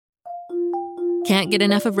Can't get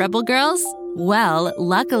enough of Rebel Girls? Well,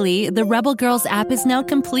 luckily, the Rebel Girls app is now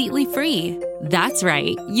completely free. That's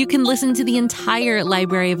right. You can listen to the entire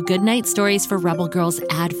library of goodnight stories for Rebel Girls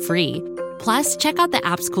ad-free. Plus, check out the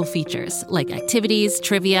app's cool features like activities,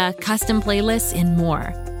 trivia, custom playlists, and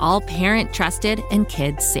more. All parent-trusted and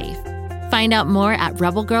kids-safe. Find out more at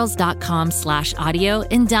rebelgirls.com/audio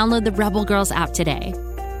and download the Rebel Girls app today.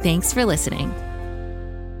 Thanks for listening.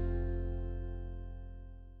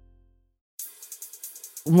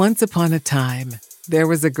 Once upon a time, there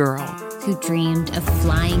was a girl who dreamed of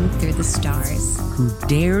flying through the stars, who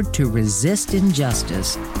dared to resist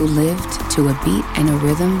injustice, who lived to a beat and a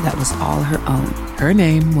rhythm that was all her own. Her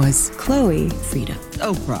name was Chloe, Frida,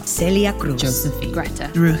 Oprah, Celia Cruz, Josephine,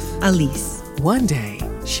 Greta, Ruth, Alice. One day,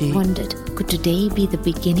 she wondered, could today be the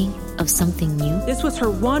beginning of something new? This was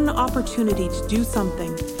her one opportunity to do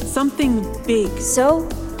something big. So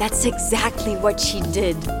that's exactly what she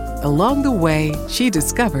did. Along the way, she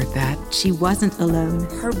discovered that she wasn't alone.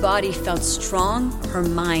 Her body felt strong, her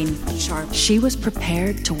mind sharp. She was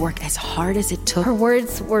prepared to work as hard as it took. Her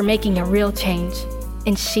words were making a real change,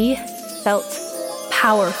 and she felt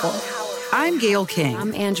powerful. I'm Gail King.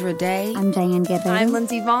 I'm Andra Day. I'm Diane Guerrero. I'm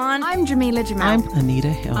Lindsay Vaughn. I'm Jamila Jamal. I'm Anita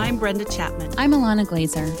Hill. I'm Brenda Chapman. I'm Alana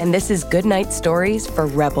Glazer. And this is Goodnight Stories for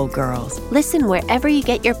Rebel Girls. Listen wherever you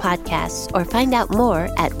get your podcasts or find out more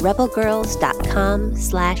at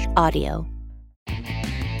rebelgirls.com/audio.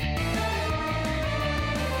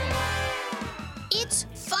 It's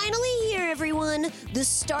finally here, everyone. The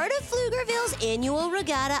start of Pflugerville's annual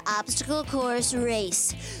Regatta Obstacle Course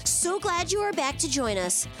Race. So glad you are back to join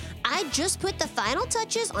us. I just put the final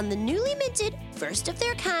touches on the newly minted, first of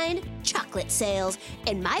their kind, chocolate sails,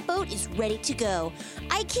 and my boat is ready to go.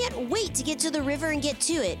 I can't wait to get to the river and get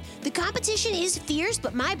to it. The competition is fierce,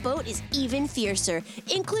 but my boat is even fiercer,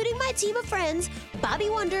 including my team of friends,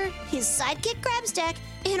 Bobby Wonder, his sidekick Crabstack,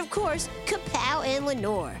 and of course, Kapow and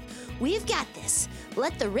Lenore. We've got this.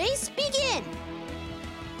 Let the race begin.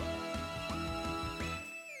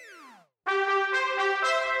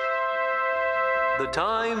 The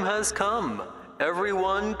time has come.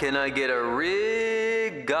 Everyone, can I get a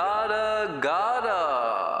Regatta?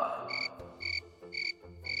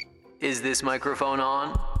 Is this microphone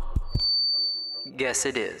on? Guess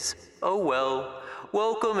it is. Oh well.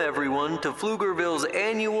 Welcome everyone to Pflugerville's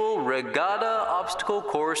annual Regatta Obstacle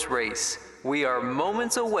Course Race. We are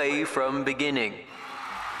moments away from beginning.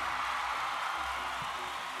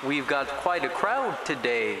 We've got quite a crowd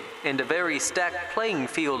today and a very stacked playing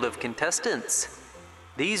field of contestants.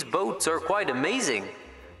 These boats are quite amazing.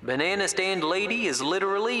 Banana Stand Lady is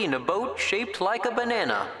literally in a boat shaped like a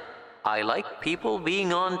banana. I like people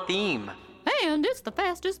being on theme. And it's the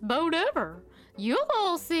fastest boat ever. You'll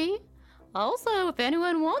all see. Also, if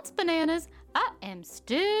anyone wants bananas, I am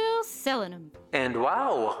still selling them. And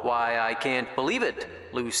wow, why I can't believe it.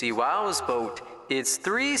 Lucy Wow's boat. It's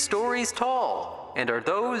 3 stories tall. And are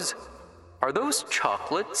those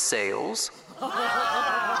chocolate sails?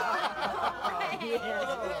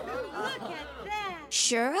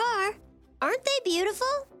 Sure are. Aren't they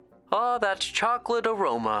beautiful? Ah, that chocolate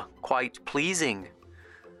aroma, quite pleasing.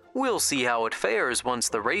 We'll see how it fares once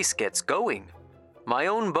the race gets going. My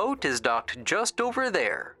own boat is docked just over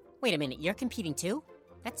there. Wait a minute, you're competing too?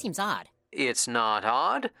 That seems odd. It's not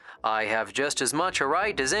odd. I have just as much a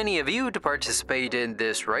right as any of you to participate in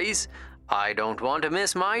this race. I don't want to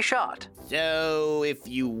miss my shot. So, if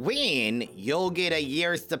you win, you'll get a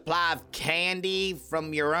year's supply of candy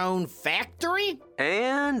from your own factory?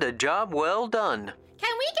 And a job well done.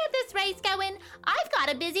 Can we get this race going? I've got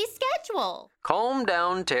a busy schedule. Calm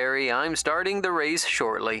down, Terry. I'm starting the race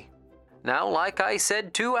shortly. Now, like I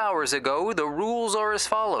said 2 hours ago, the rules are as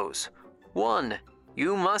follows. 1.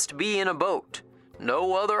 You must be in a boat.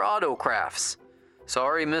 No other autocrafts.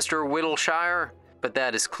 Sorry, Mr. Whittleshire, but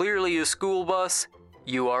that is clearly a school bus.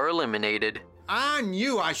 You are eliminated. I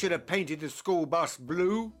knew I should have painted the school bus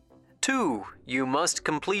blue. 2. You must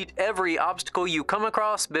complete every obstacle you come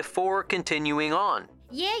across before continuing on.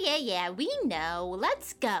 Yeah, we know.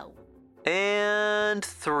 Let's go. And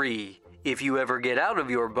 3. If you ever get out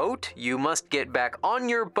of your boat, you must get back on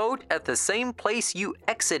your boat at the same place you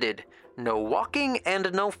exited. No walking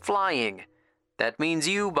and no flying. That means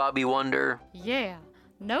you, Bobby Wonder. Yeah,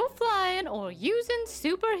 no flying or using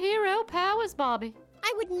superhero powers, Bobby.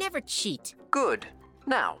 I would never cheat. Good.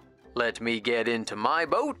 Now, let me get into my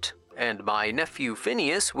boat, and my nephew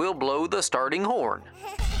Phineas will blow the starting horn.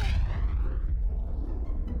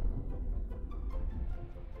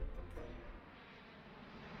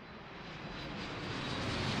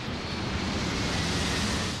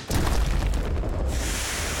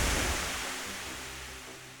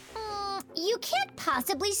 You You can't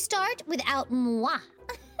possibly start without moi.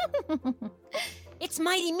 It's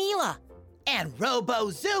Mighty Mila. And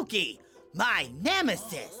Robozuki, my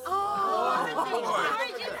nemesis.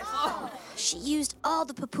 She used all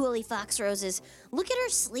the Papuli fox roses. Look at her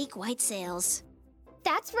sleek white sails.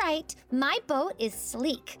 That's right. My boat is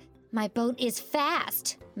sleek. My boat is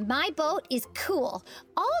fast. My boat is cool.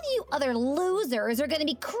 All of you other losers are going to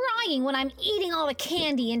be crying when I'm eating all the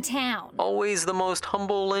candy in town. Always the most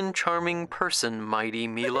humble and charming person, Mighty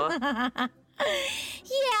Mila.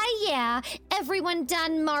 Yeah. Everyone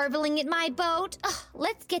done marveling at my boat? Ugh,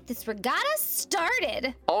 let's get this regatta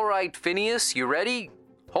started. All right, Phineas, you ready?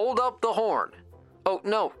 Hold up the horn. Oh,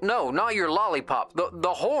 no, not your lollipop.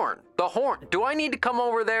 The horn. The horn. Do I need to come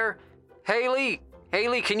over there? Haley,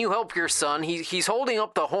 can you help your son? He's holding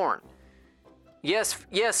up the horn. Yes,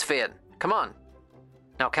 Finn. Come on.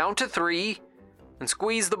 Now count to 3 and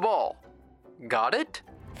squeeze the ball. Got it?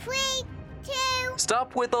 3, 2.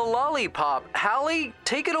 Stop with the lollipop. Hallie,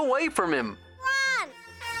 take it away from him. 1.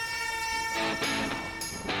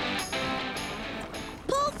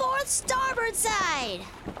 Pull forth starboard side.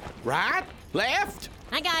 Right? Left?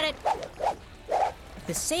 I got it.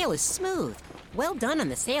 The sail is smooth. Well done on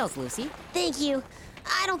the sails, Lucy. Thank you.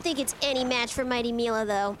 I don't think it's any match for Mighty Mila,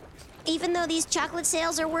 though. Even though these chocolate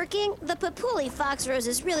sails are working, the Papuli fox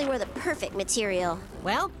roses really were the perfect material.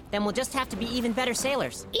 Well, then we'll just have to be even better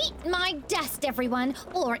sailors. Eat my dust, everyone.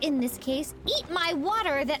 Or in this case, eat my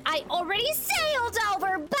water that I already sailed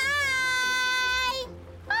over. Bye!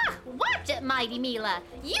 Watch it, Mighty Mila.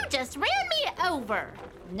 You just ran me over.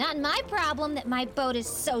 Not my problem that my boat is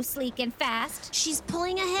so sleek and fast. She's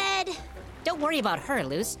pulling ahead. Don't worry about her,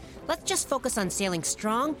 Luce. Let's just focus on sailing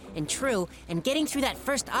strong and true and getting through that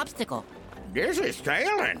first obstacle. This is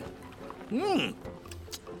sailing. It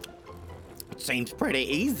seems pretty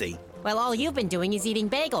easy. Well, all you've been doing is eating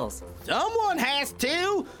bagels. Someone has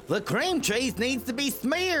to. The cream cheese needs to be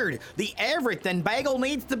smeared. The everything bagel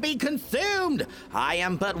needs to be consumed. I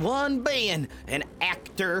am but one being, an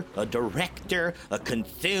actor, a director, a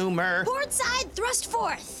consumer. Port side, thrust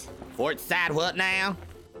forth. Port side what now?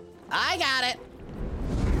 I got it.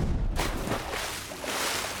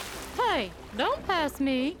 Hey, don't pass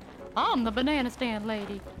me. I'm the banana stand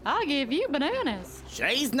lady. I give you bananas.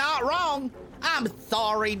 She's not wrong. I'm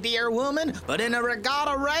sorry, dear woman, but in a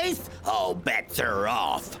regatta race, all bets are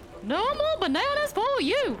off. No more bananas for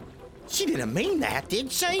you. She didn't mean that, did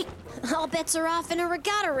she? All bets are off in a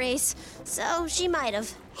regatta race, so she might have.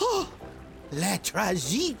 La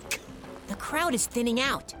tragique. The crowd is thinning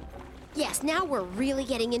out. Yes, now we're really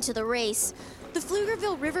getting into the race. The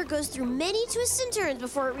Pflugerville River goes through many twists and turns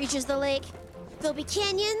before it reaches the lake. There'll be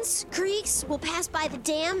canyons, creeks, we'll pass by the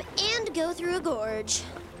dam, and go through a gorge.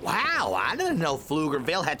 Wow, I didn't know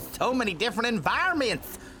Pflugerville had so many different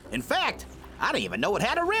environments. In fact, I didn't even know it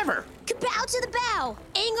had a river. Kapow to the bow!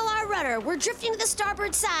 Angle our rudder. We're drifting to the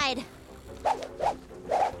starboard side.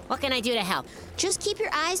 What can I do to help? Just keep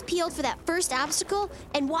your eyes peeled for that first obstacle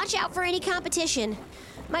and watch out for any competition.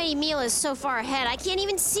 Mighty Mila is so far ahead, I can't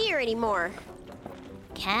even see her anymore.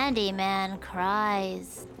 Candyman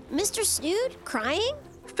cries. Mr. Snood, crying?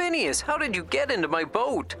 Phineas, how did you get into my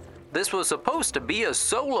boat? This was supposed to be a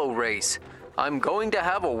solo race. I'm going to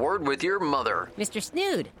have a word with your mother. Mr.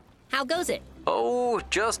 Snood, how goes it? Oh,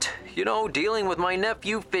 just, dealing with my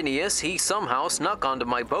nephew Phineas. He somehow snuck onto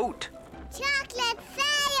my boat. Chocolate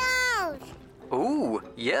sails! Ooh,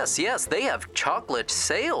 yes, they have chocolate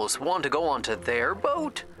sails. Want to go onto their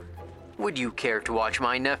boat? Would you care to watch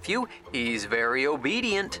my nephew? He's very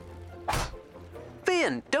obedient.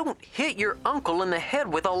 Finn, don't hit your uncle in the head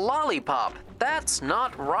with a lollipop. That's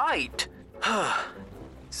not right.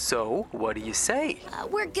 So, what do you say?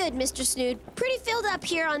 We're good, Mr. Snood. Pretty filled up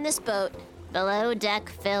here on this boat. Below deck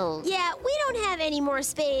filled. Yeah, we don't have any more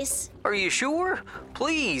space. Are you sure?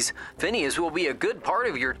 Please, Phineas will be a good part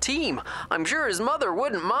of your team. I'm sure his mother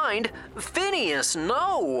wouldn't mind. Phineas,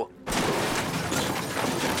 no!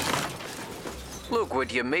 Look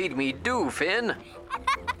what you made me do, Finn.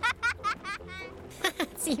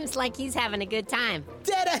 Seems like he's having a good time.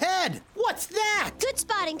 Dead ahead! What's that? Good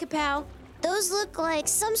spotting, Kapow. Those look like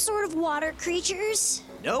some sort of water creatures.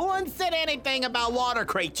 No one said anything about water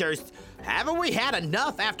creatures. Haven't we had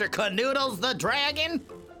enough after Canoodles the dragon?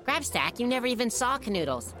 Grabstack, you never even saw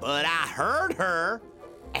Canoodles. But I heard her,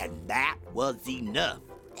 and that was enough.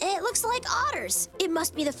 It looks like otters. It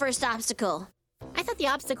must be the first obstacle. I thought the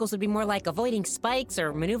obstacles would be more like avoiding spikes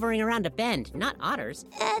or maneuvering around a bend, not otters.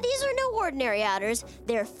 These are no ordinary otters.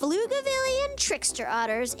 They're Pflugervillian trickster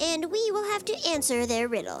otters, and we will have to answer their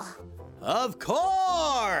riddle. Of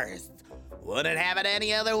course! Wouldn't have it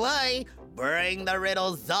any other way. Bring the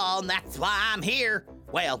riddles on, that's why I'm here.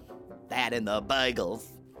 Well, that and the bagels.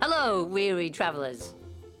 Hello, weary travelers.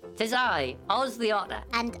 'Tis I, Oz the Otter.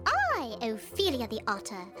 And I, Ophelia the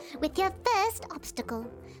Otter, with your first obstacle.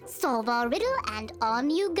 Solve our riddle and on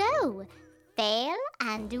you go. Fail,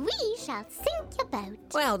 and we shall sink your boat.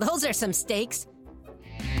 Well, those are some stakes.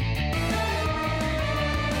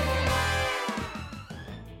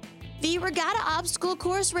 The Regatta Obstacle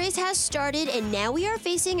Course Race has started, and now we are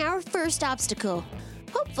facing our first obstacle.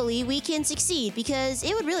 Hopefully we can succeed, because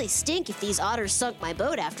it would really stink if these otters sunk my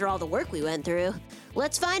boat after all the work we went through.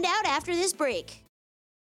 Let's find out after this break.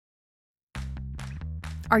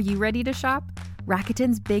 Are you ready to shop?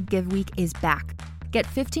 Rakuten's Big Give Week is back. Get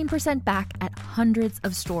 15% back at hundreds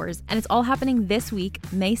of stores, and it's all happening this week,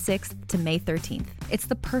 May 6th to May 13th. It's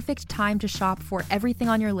the perfect time to shop for everything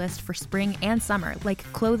on your list for spring and summer, like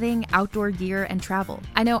clothing, outdoor gear, and travel.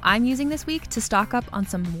 I know I'm using this week to stock up on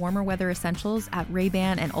some warmer weather essentials at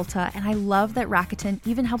Ray-Ban and Ulta, and I love that Rakuten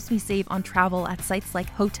even helps me save on travel at sites like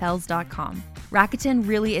Hotels.com. Rakuten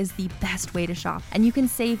really is the best way to shop, and you can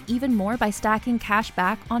save even more by stacking cash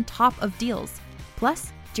back on top of deals.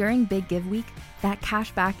 Plus, during Big Give Week, that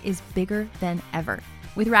cash back is bigger than ever.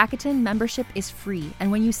 With Rakuten, membership is free,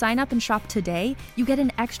 and when you sign up and shop today, you get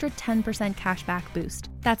an extra 10% cash back boost.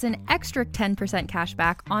 That's an extra 10% cash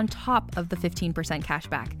back on top of the 15% cash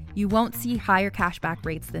back. You won't see higher cash back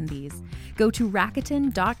rates than these. Go to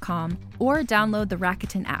Rakuten.com or download the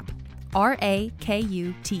Rakuten app.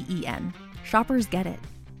 Rakuten. Shoppers get it.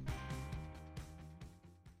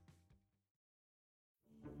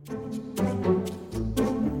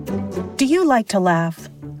 Do you like to laugh?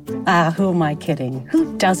 Who am I kidding?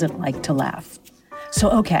 Who doesn't like to laugh? So,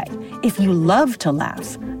 okay, if you love to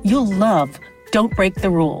laugh, you'll love Don't Break the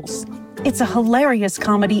Rules. It's a hilarious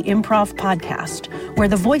comedy improv podcast where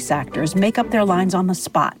the voice actors make up their lines on the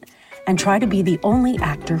spot and try to be the only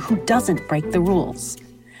actor who doesn't break the rules.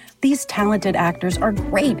 These talented actors are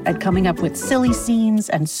great at coming up with silly scenes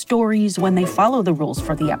and stories when they follow the rules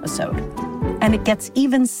for the episode. And it gets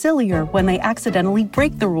even sillier when they accidentally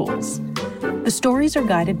break the rules. The stories are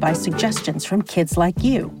guided by suggestions from kids like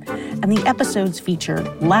you, and the episodes feature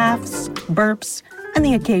laughs, burps, and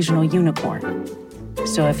the occasional unicorn.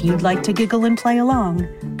 So if you'd like to giggle and play along,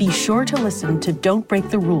 be sure to listen to Don't Break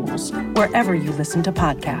the Rules wherever you listen to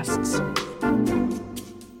podcasts.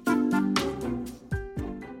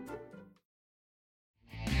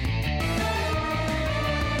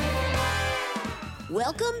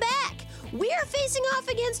 Welcome back! We're facing off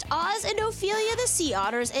against Oz and Ophelia the Sea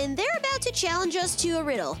Otters, and they're about to challenge us to a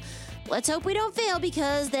riddle. Let's hope we don't fail,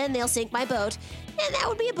 because then they'll sink my boat, and that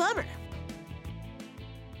would be a bummer.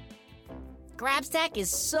 Grabstack is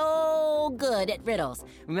so good at riddles.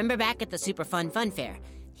 Remember back at the Super Fun Fair?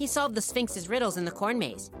 He solved the Sphinx's riddles in the corn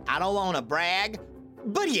maze. I don't want to brag,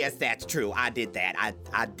 but yes, that's true. I did that.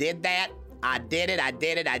 I did that. I did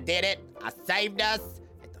it. I saved us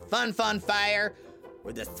at the Fun Fair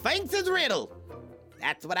with the Sphinx's riddle.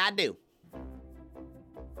 That's what I do.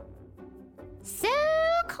 So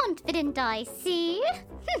confident, I see.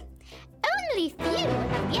 Only few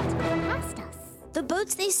have yet gone past us. The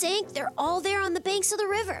boats they sank, they're all there on the banks of the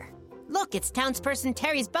river. Look, it's townsperson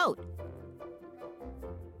Terry's boat.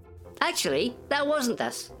 Actually, that wasn't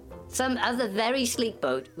us. Some other very sleek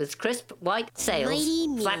boat with crisp white sails Mighty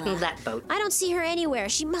Mila. flattened that boat. I don't see her anywhere.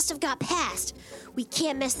 She must have got past. We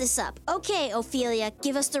can't mess this up. Okay, Ophelia,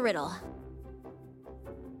 give us the riddle.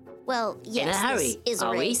 Well, yes, In a hurry, this is a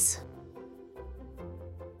are we? race.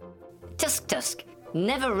 Tusk,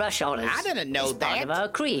 never rush on us. I didn't know It's that. part of our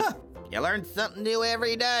creed. Huh. You learn something new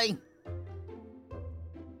every day.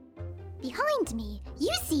 Behind me,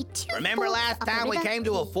 you see two Remember forks last of the time we river came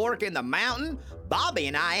to a P. fork in the mountain? Bobby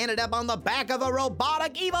and I ended up on the back of a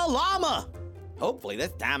robotic evil llama. Hopefully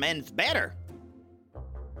this time ends better.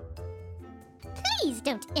 Please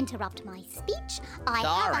don't interrupt my speech. I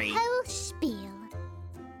Sorry. have a whole spiel.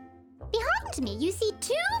 Behind me, you see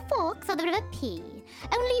two forks of the river P.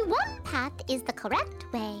 Only one path is the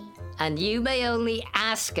correct way. And you may only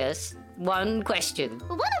ask us one question,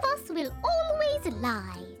 One of us will always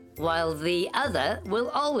lie. while the other will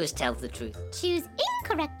always tell the truth. Choose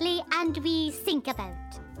incorrectly and we sink a boat.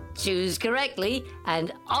 Choose correctly,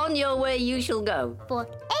 and on your way you shall go. Fork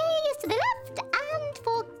A is to the left and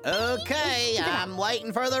fork B Okay, is to the I'm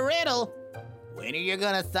waiting for the riddle. When are you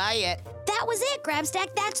gonna say it? That was it,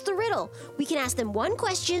 Grabstack. That's the riddle. We can ask them one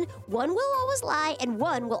question, one will always lie, and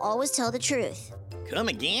one will always tell the truth. Come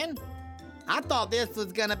again? I thought this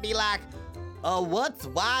was gonna be like a what's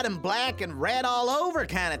white and black and red all over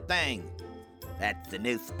kind of thing. That's the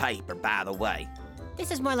newspaper, by the way. This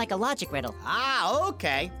is more like a logic riddle. Ah,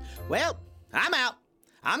 okay. Well, I'm out.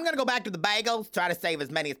 I'm gonna go back to the bagels, try to save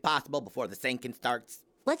as many as possible before the sinking starts.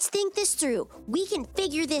 Let's think this through. We can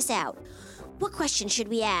figure this out. What question should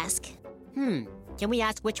we ask? Can we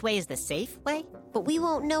ask which way is the safe way? But we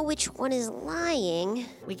won't know which one is lying.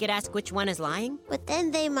 We could ask which one is lying? But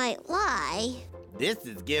then they might lie. This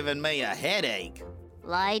is giving me a headache.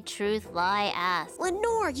 Lie, truth, lie, ask.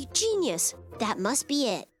 Lenore, you genius. That must be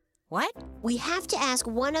it. What? We have to ask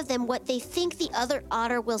one of them what they think the other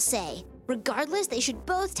otter will say. Regardless, they should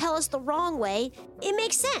both tell us the wrong way. It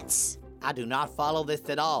makes sense. I do not follow this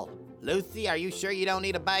at all. Lucy, are you sure you don't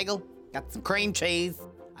need a bagel? Got some cream cheese.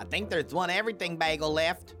 I think there's one everything bagel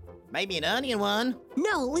left. Maybe an onion one.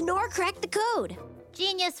 No, Lenore cracked the code.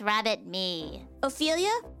 Genius rabbit me.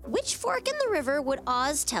 Ophelia, which fork in the river would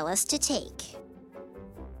Oz tell us to take?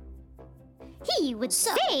 He would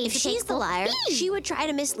say if she's the liar, she would try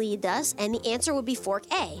to mislead us, and the answer would be fork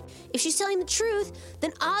A. If she's telling the truth,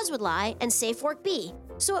 then Oz would lie and say fork B.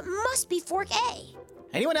 So it must be fork A.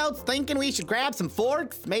 Anyone else thinking we should grab some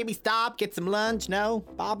forks? Maybe stop, get some lunch? No?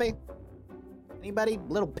 Bobby? Anybody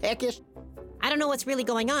a little peckish? I don't know what's really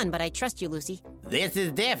going on, but I trust you, Lucy. This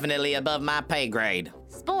is definitely above my pay grade.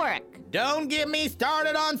 Spork. Don't get me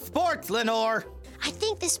started on sporks, Lenore. I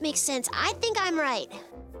think this makes sense. I think I'm right.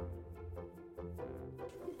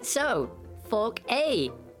 So, fork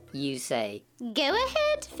A, you say. Go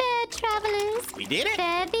ahead, fair travelers. We did it.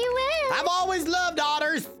 Fare thee well. I've always loved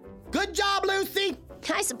otters. Good job, Lucy.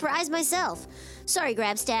 I surprised myself. Sorry,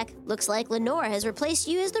 Grabstack. Looks like Lenore has replaced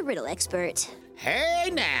you as the riddle expert. Hey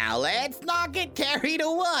now, let's not get carried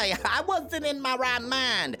away. I wasn't in my right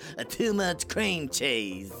mind. Too much cream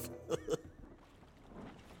cheese.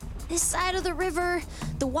 This side of the river,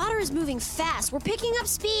 the water is moving fast. We're picking up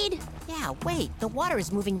speed. Yeah, wait, the water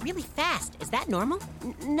is moving really fast. Is that normal?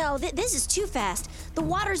 No, this is too fast. The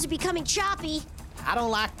waters are becoming choppy. I don't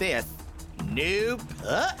like this. Nope.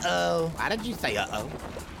 Uh-oh. Why did you say uh-oh?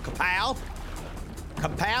 Kapow?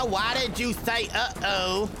 Kapow, why did you say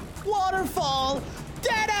uh-oh? Waterfall!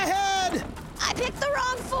 Dead ahead! I picked the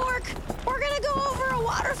wrong fork. We're gonna go over a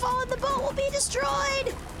waterfall and the boat will be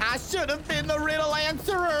destroyed. I should have been the riddle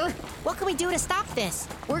answerer. What can we do to stop this?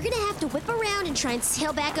 We're gonna have to whip around and try and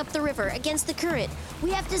sail back up the river against the current.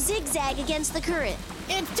 We have to zigzag against the current.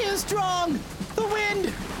 It's too strong. The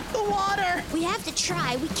wind, the water. We have to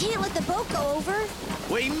try. We can't let the boat go over.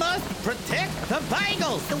 We must protect the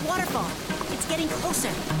bagels. The waterfall. It's getting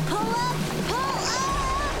closer. Pull up! Pull up!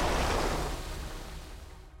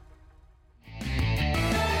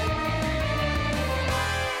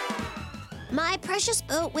 My precious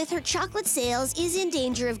boat with her chocolate sails is in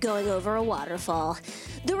danger of going over a waterfall.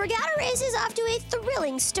 The regatta race is off to a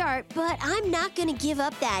thrilling start, but I'm not going to give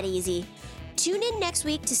up that easy. Tune in next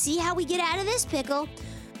week to see how we get out of this pickle.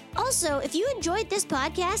 Also, if you enjoyed this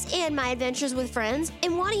podcast and my adventures with friends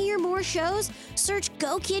and want to hear more shows, search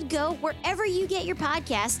Go Kid Go wherever you get your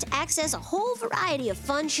podcasts to access a whole variety of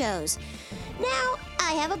fun shows. Now,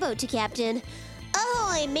 I have a boat to captain.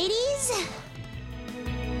 Ahoy, mateys!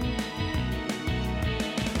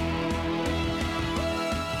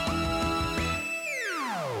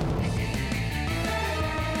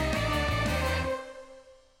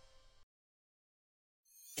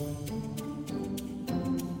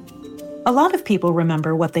 A lot of people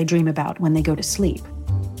remember what they dream about when they go to sleep.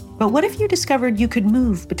 But what if you discovered you could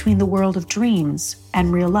move between the world of dreams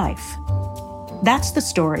and real life? That's the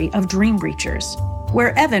story of Dream Breachers,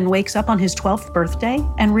 where Evan wakes up on his 12th birthday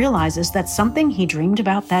and realizes that something he dreamed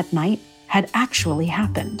about that night had actually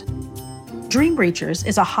happened. Dream Breachers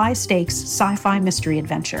is a high-stakes sci-fi mystery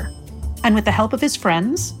adventure. And with the help of his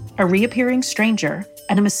friends, a reappearing stranger,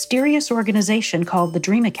 and a mysterious organization called the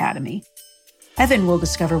Dream Academy, Evan will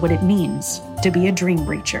discover what it means to be a dream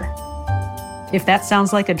breacher. If that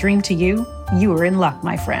sounds like a dream to you, you are in luck,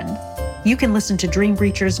 my friend. You can listen to Dream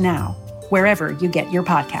Breachers now, wherever you get your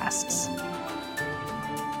podcasts.